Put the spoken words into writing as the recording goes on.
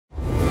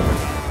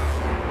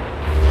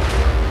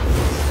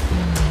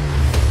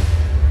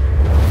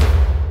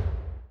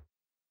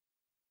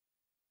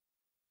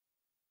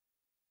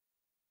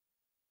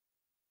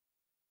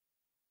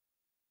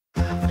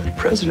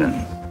president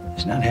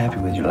is not happy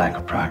with your lack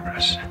of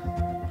progress.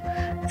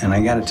 And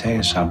I gotta tell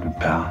you something,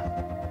 pal.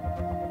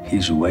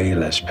 He's way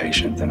less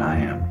patient than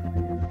I am.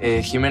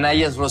 Jimena,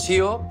 ella es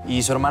Rocío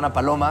y su hermana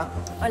Paloma.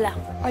 Hola.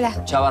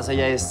 Hola. Chavas,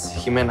 ella es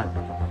Jimena.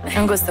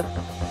 Un gusto.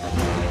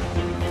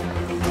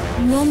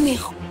 No me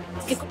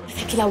 ¿Qué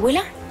conoce aquí la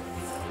abuela?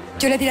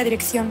 Yo le di la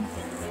dirección.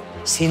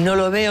 Si no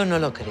lo veo, no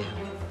lo creo.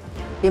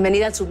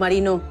 Bienvenida al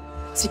submarino.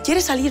 Si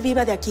quieres salir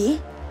viva de aquí,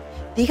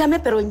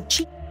 dígame, pero en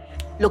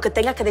lo que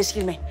tenga que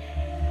decirme.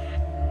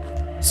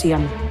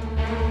 Sígame.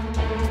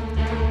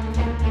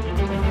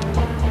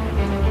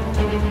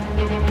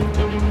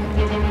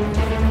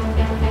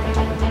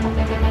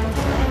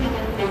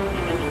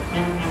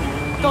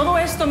 Todo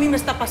esto a mí me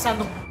está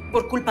pasando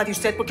por culpa de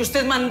usted, porque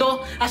usted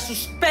mandó a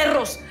sus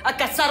perros a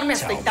cazarme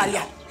hasta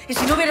Italia. Y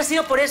si no hubiera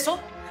sido por eso,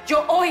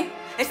 yo hoy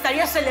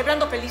estaría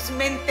celebrando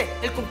felizmente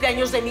el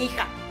cumpleaños de mi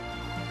hija.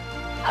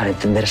 Ahora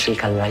entenderás el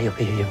calvario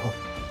que yo llevo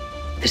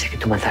desde que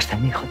tú mataste a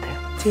mi hijo,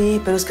 Teo.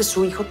 Sí, pero es que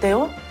su hijo,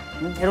 Teo,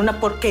 era una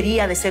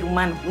porquería de ser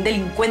humano, un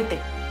delincuente.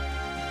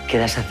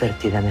 Quedas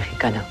advertida,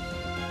 mexicana.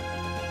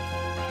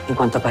 En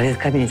cuanto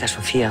aparezca mi nieta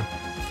Sofía,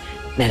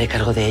 me haré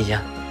cargo de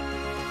ella.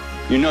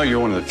 You know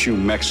you're one of the few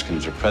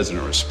Mexicans the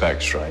president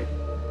respects, right?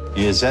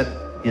 He has that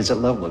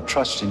level of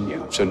trust in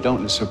you, so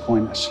don't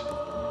disappoint us.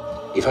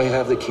 If I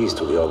have the keys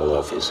to the Oval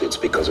Office, it's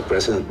because the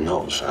president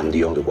knows I'm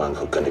the only one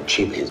who can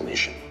achieve his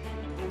mission.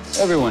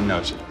 Everyone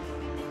knows it.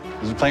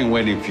 There's a plane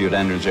waiting for you at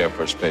Andrews Air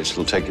Force Base.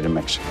 It'll take you to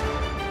Mexico.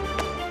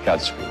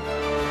 Godspeed.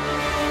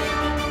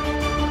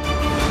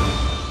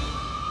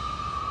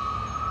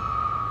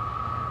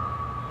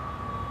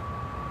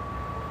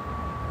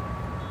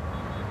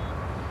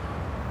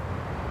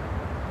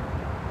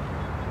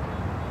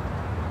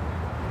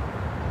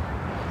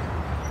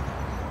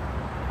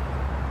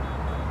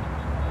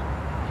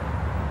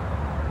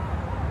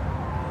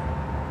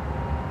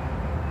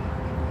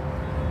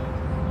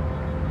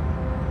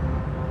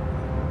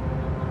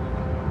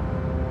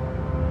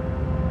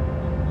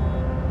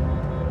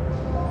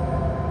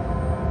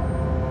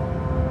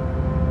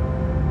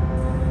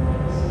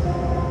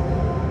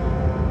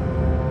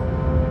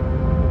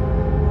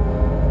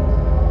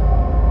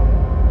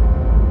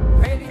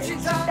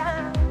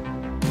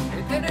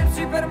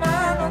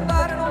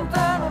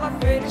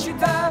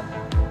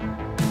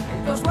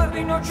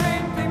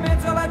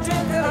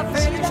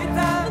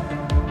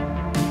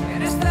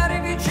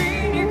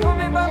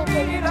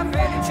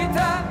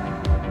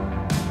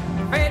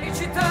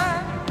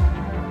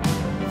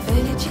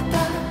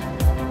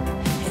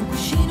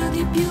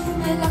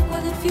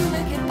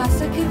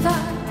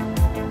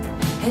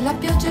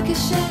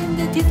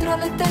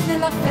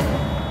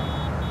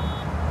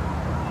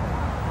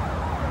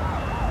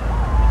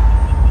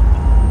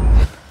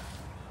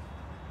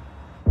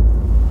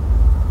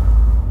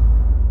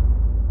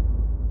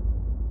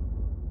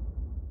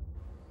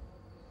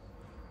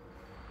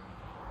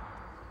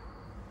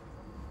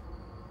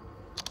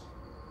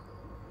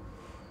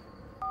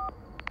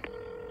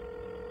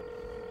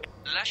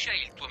 Lascia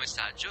il tuo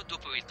messaggio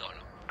dopo il tono.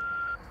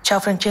 Chao,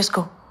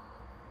 Francesco.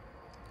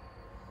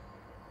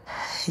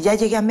 Ya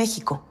llegué a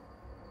México.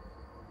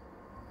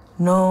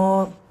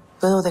 No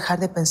puedo dejar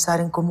de pensar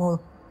en cómo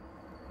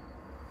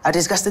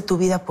arriesgaste tu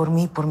vida por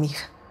mí y por mi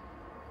hija.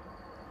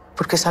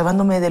 Porque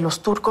salvándome de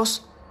los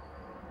turcos,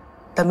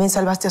 también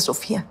salvaste a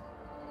Sofía.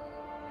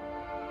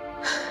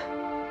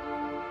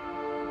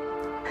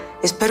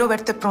 Espero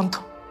verte pronto.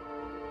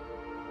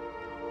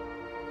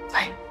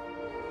 Bye.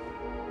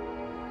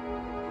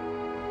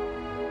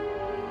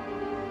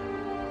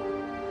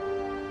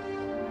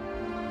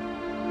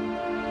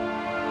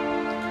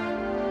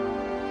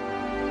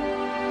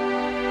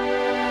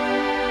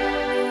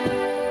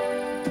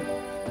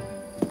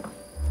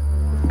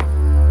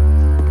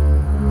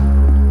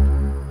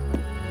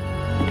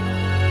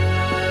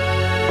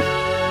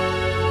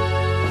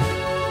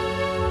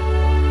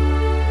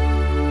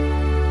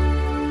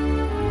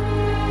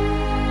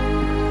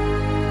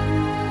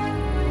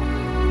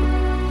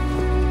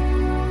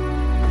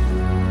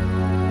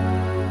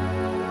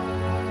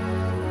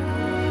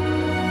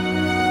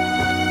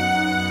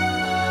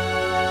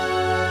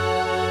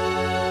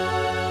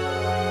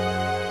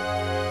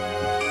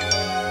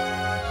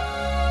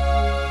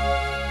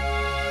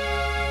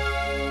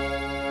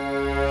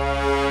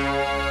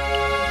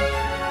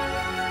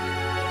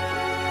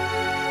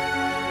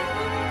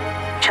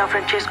 Chao,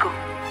 Francesco.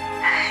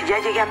 Ya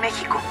llegué a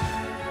México.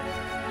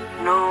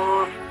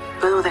 No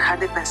puedo dejar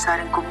de pensar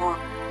en cómo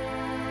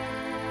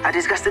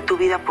arriesgaste tu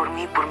vida por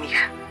mí y por mi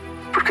hija.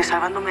 Porque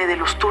salvándome de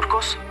los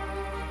turcos,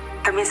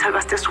 también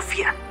salvaste a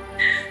Sofía.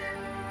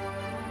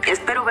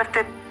 Espero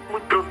verte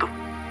muy pronto.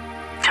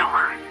 Ciao.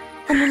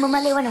 ¿A mi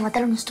mamma le iban a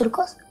matar unos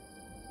turcos?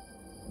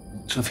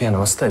 Sofia,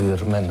 non stai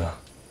dormendo?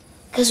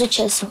 Che è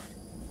successo?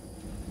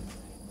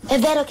 È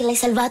vero che l'hai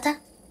salvata?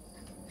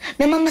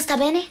 Mia mamma sta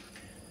bene?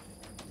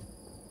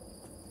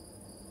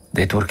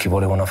 Dei turchi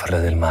volevano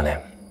farle del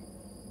male,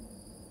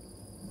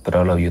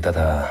 però l'ho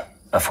aiutata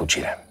a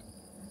fuggire.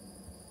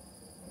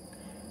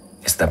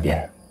 E sta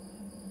bien.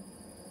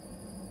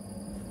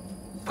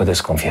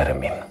 Puedes confiar en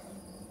mí.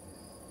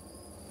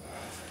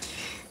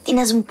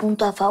 Tienes un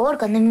punto a favor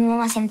cuando mi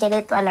mamá se entere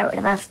de toda la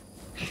verdad.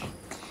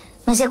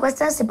 Me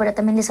secuestraste, pero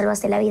también le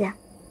salvaste la vida.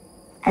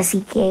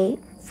 Así que,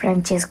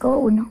 Francesco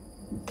 1,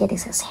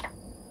 Teresa 0.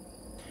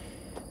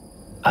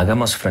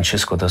 Hagamos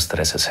Francesco 2,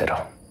 Teresa 0.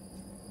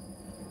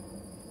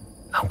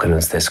 Aunque no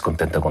estés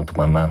contenta con tu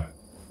mamá,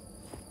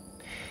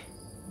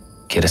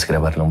 ¿quieres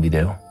grabarle un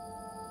video?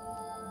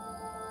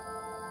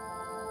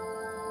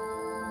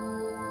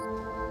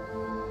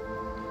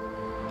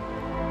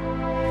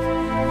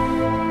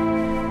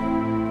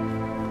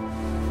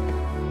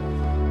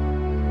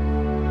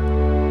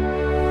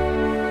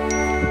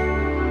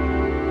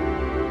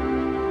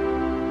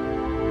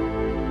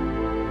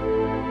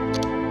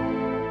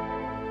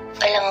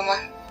 Hola, mamá.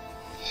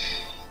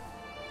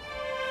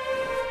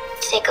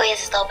 Sé que hoy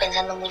has estado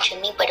pensando mucho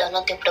en mí, pero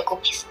no te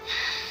preocupes.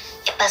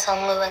 He pasado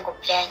un muy buen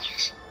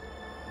cumpleaños.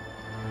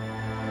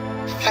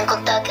 Me han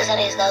contado que has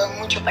arriesgado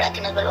mucho para que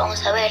nos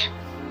volvamos a ver.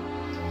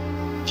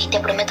 Y te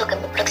prometo que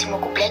en mi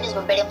próximo cumpleaños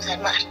volveremos al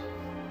mar.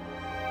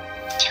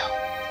 Chao.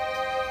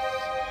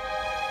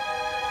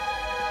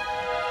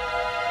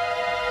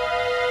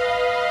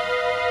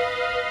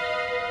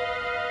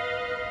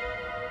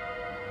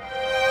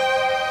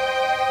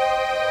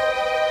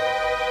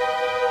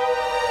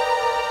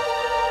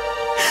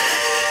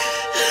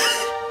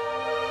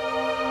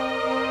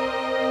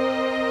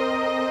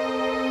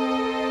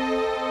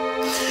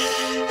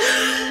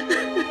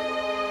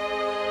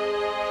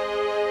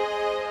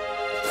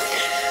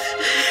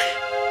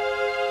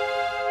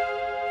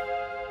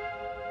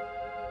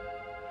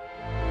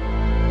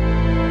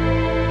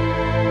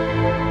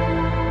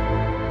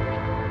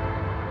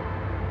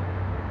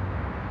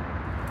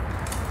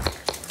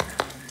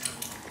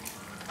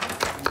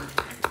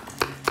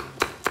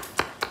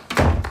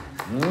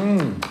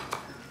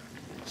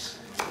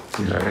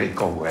 Qué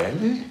rico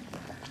huele.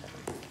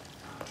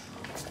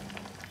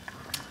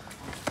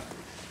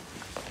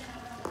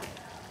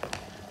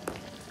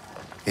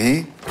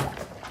 ¿Y?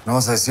 ¿No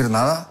vas a decir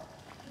nada?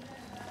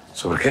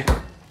 ¿Sobre qué?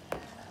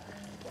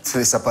 Te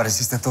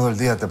desapareciste todo el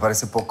día, ¿te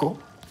parece poco?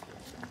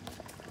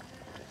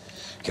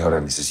 ¿Que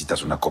ahora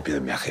necesitas una copia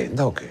de mi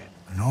agenda o qué?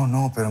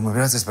 No, pero me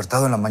hubieras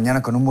despertado en la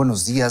mañana con un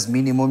buenos días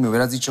mínimo y me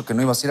hubieras dicho que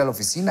no ibas a ir a la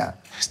oficina.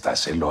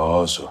 Estás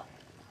celoso.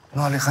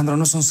 No, Alejandro,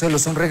 no son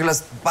celos, son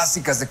reglas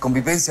básicas de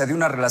convivencia de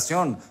una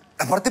relación.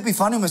 Aparte,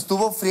 Epifanio me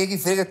estuvo friegue y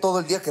friegue todo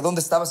el día que dónde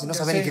estabas y no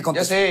sabía ni qué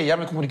contestar. Ya sé, ya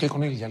me comuniqué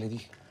con él, ya le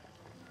dije.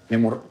 Mi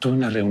amor, tuve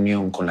una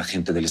reunión con la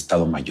gente del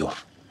Estado Mayor.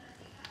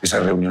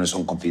 Esas reuniones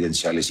son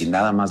confidenciales y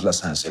nada más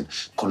las hacen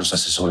con los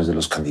asesores de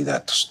los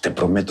candidatos. Te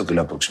prometo que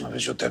la próxima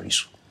vez yo te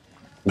aviso.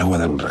 Me voy a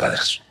dar un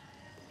regaderazo.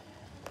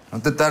 No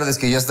te tardes,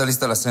 que ya está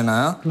lista la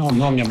cena, ¿eh?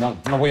 No, mi amor,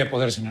 no voy a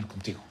poder cenar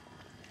contigo.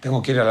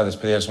 Tengo que ir a la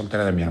despedida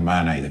soltera de mi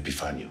hermana y de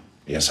Epifanio.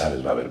 Ya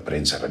sabes, va a haber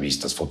prensa,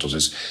 revistas, fotos.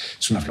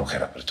 Es una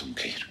flojera, pero tengo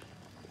que ir.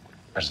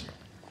 Perdón.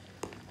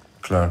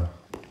 Claro.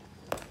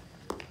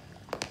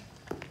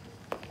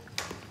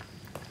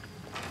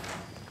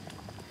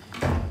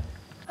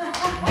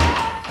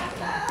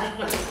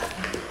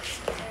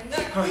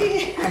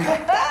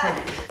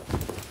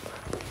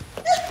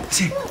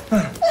 Sí.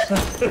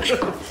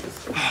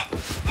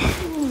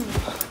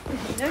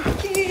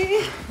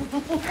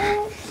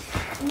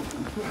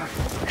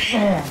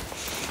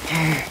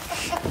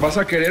 ¿Vas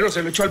a querer o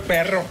se lo echo al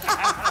perro?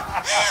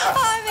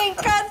 Ay, me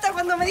encanta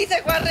cuando me dice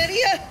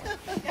guarrería.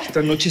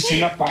 Esta noche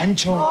cena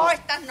Pancho. No,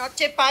 esta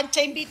noche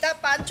Pancha invita a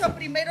Pancho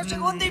primero,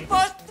 segundo y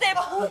postre.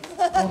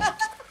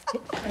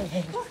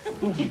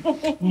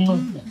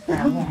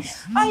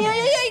 Ay,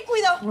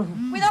 cuidado.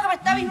 Cuidado que me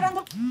está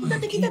vibrando.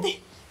 Quítate.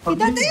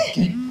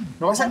 Quítate.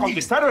 No vas a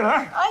contestar,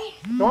 ¿verdad? Ay.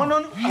 No.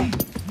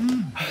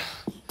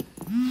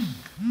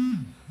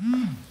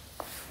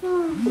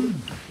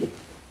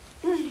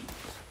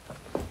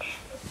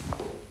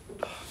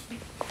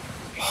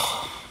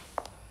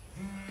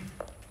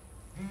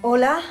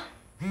 Hola.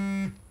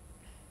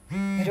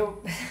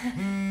 Pero,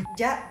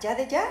 ¿ya?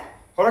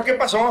 ¿Ahora qué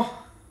pasó?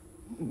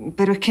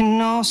 Pero es que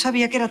no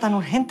sabía que era tan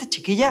urgente,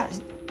 chiquilla.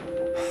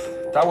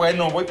 Está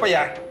bueno, voy para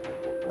allá.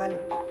 Vale.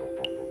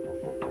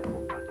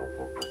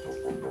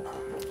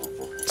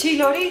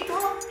 Chilorito,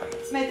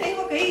 me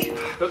tengo que ir.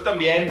 Yo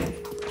también.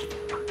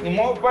 Ni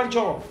modo,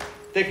 Pancho.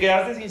 Te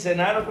quedaste sin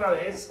cenar otra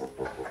vez.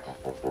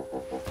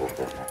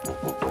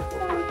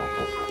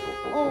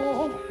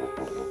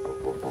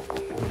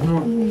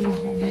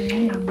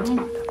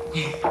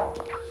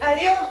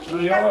 Adiós.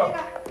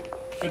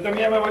 Yo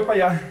también me voy para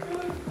allá.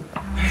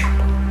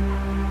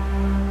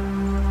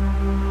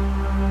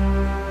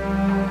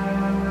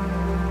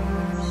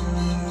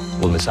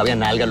 Pues me sabe a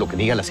nalga lo que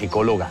diga la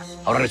psicóloga.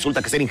 Ahora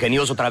resulta que ser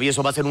ingenioso,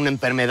 travieso, va a ser una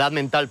enfermedad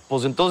mental.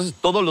 Pues entonces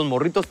todos los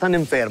morritos están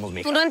enfermos,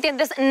 mija. Tú no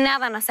entiendes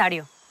nada,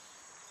 Nazario.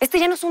 Este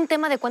ya no es un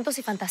tema de cuentos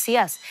y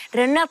fantasías.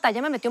 Renata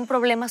ya me metió en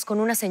problemas con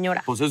una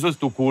señora. Pues eso es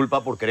tu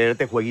culpa por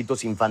quererte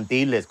jueguitos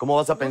infantiles. ¿Cómo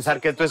vas a pensar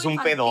que esto es un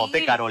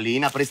pedote,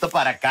 Carolina? Presta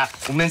para acá.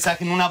 Un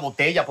mensaje en una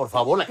botella, por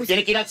favor. La que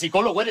tiene que ir al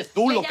psicólogo eres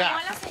tú, loca.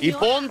 Y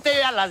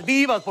ponte a las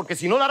vivas, porque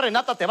si no la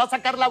Renata te va a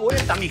sacar la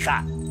vuelta,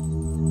 mija.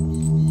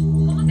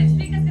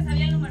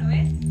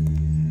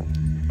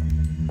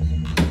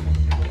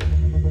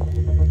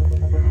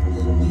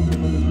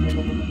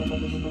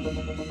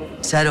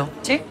 Charo.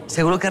 ¿Sí?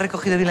 ¿Seguro que has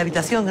recogido bien la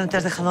habitación, que no te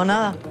has dejado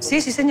nada? Sí,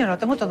 señora, lo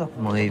tengo todo.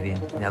 Muy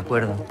bien, de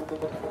acuerdo.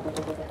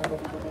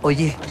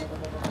 Oye,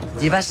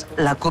 ¿llevas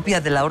la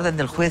copia de la orden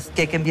del juez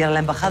que hay que enviar a la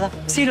embajada?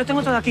 Sí, lo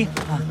tengo todo aquí.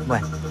 Ah,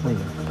 bueno, muy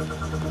bien.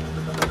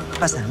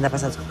 Pasa, anda,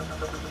 pasa.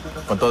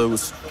 Con todo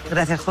gusto.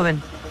 Gracias,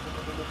 joven.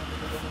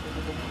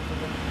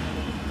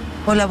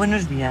 Hola,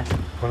 buenos días.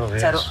 Buenos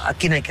días. Charo,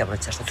 aquí no hay que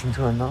abrocharse el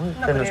cinturón, ¿no?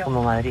 Esto no es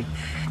como Madrid.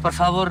 Por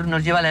favor,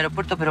 nos lleva al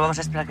aeropuerto, pero vamos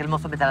a esperar que el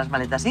mozo meta las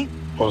maletas, ¿sí?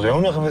 Pues de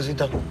una,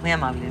 jefecita. Muy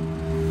amable.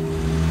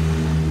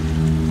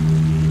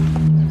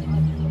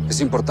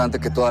 Es importante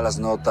que todas las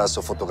notas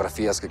o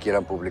fotografías que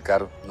quieran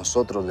publicar,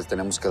 nosotros les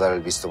tenemos que dar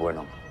el visto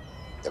bueno.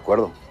 ¿De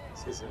acuerdo?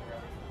 Sí, sí.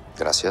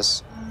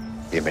 Gracias.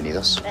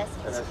 Bienvenidos.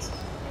 Gracias.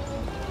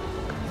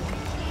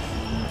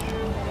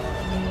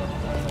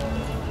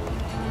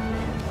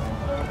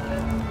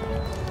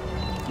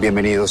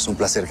 Bienvenidos, un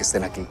placer que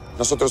estén aquí.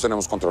 Nosotros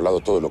tenemos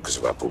controlado todo lo que se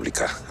va a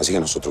publicar, así que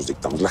nosotros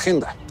dictamos la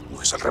agenda,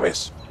 no es al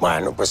revés.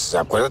 Bueno, pues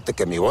acuérdate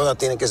que mi boda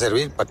tiene que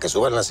servir para que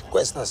suban las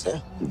encuestas, ¿eh?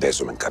 De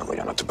eso me encargo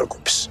yo, no te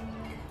preocupes.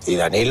 Y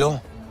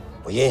Danilo,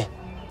 oye,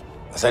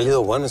 ha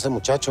salido bueno ese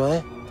muchacho,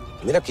 ¿eh?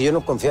 Mira que yo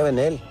no confiaba en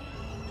él.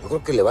 Yo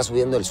creo que le va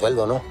subiendo el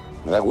sueldo, ¿no?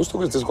 Me da gusto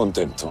que estés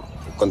contento.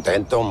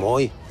 Contento,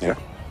 muy. Mira.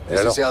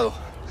 Licenciado,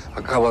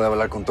 acabo de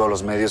hablar con todos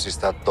los medios y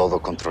está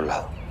todo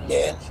controlado.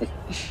 Bien.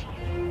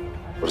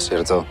 Por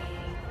cierto,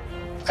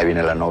 ahí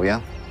viene la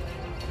novia.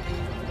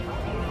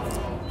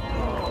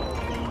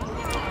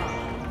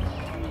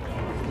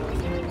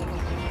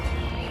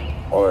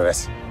 ¿Cómo me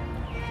ves?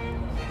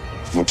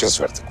 Mucha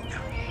suerte,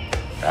 cuñado.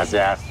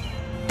 Gracias.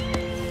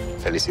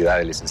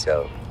 Felicidades,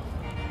 licenciado.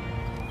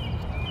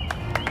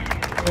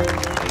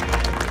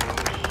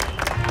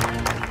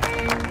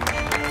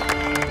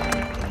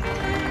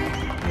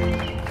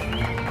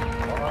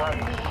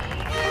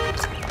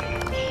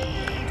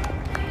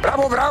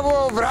 ¡Bravo,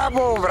 bravo,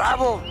 bravo,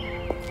 bravo!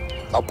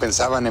 No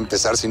pensaban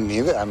empezar sin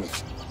mí, ¿verdad?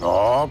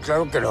 No,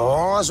 claro que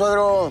no,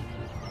 suegro.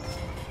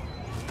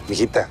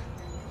 Mijita,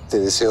 te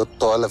deseo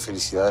toda la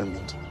felicidad del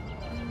mundo.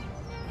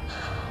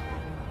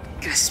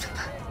 Gracias, papá.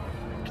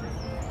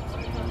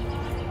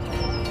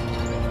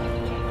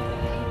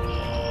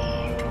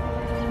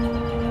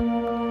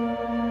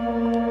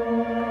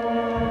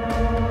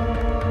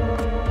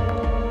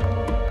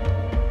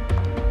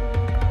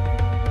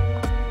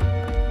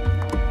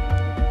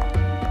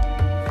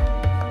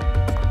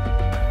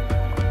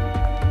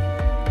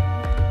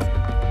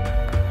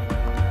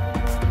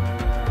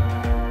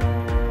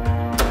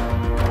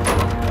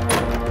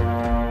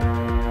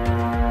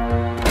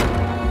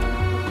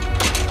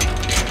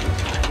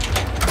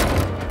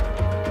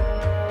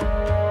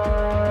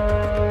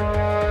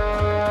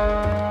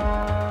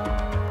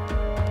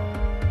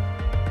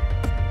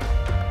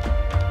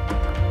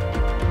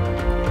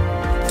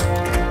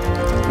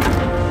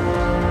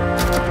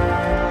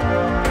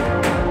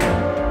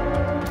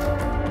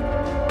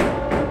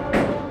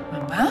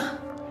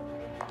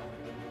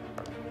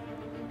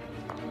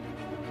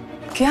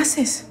 ¿Qué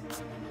haces?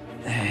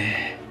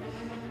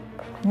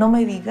 No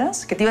me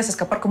digas que te ibas a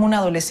escapar como un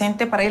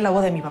adolescente para ir a la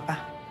boda de mi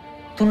papá.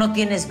 Tú no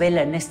tienes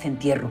vela en este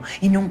entierro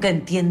y nunca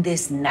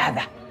entiendes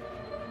nada.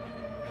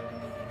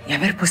 Y a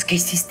ver, pues, ¿qué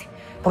hiciste?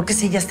 ¿Por qué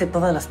sellaste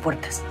todas las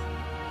puertas?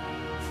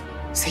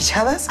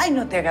 ¿Selladas? Ay,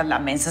 no te hagas la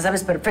mensa.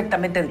 Sabes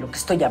perfectamente de lo que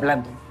estoy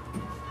hablando.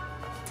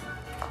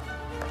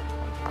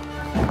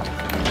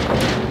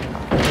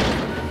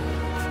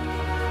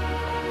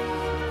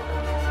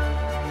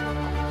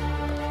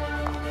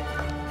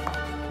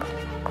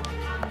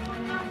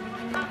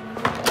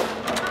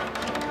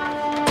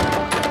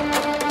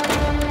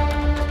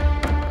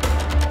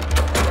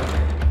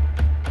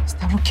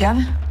 ¿Está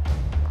bloqueada?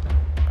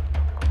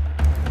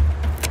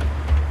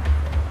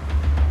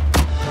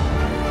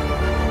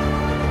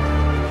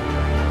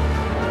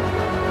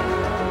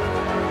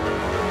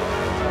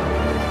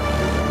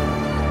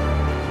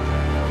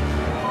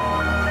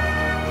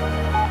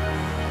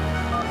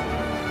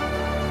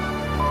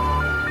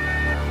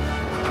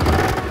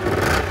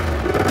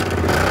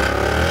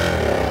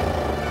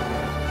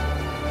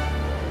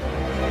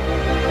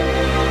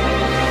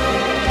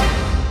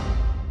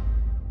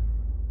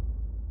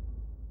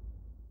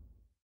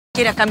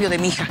 Quiere a cambio de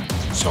mi hija.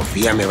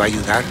 Sofía me va a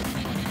ayudar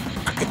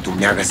a que tú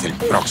me hagas el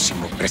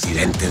próximo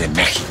presidente de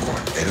México.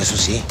 Pero eso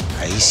sí,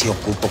 ahí sí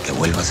ocupo que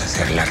vuelvas a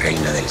ser la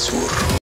reina del sur.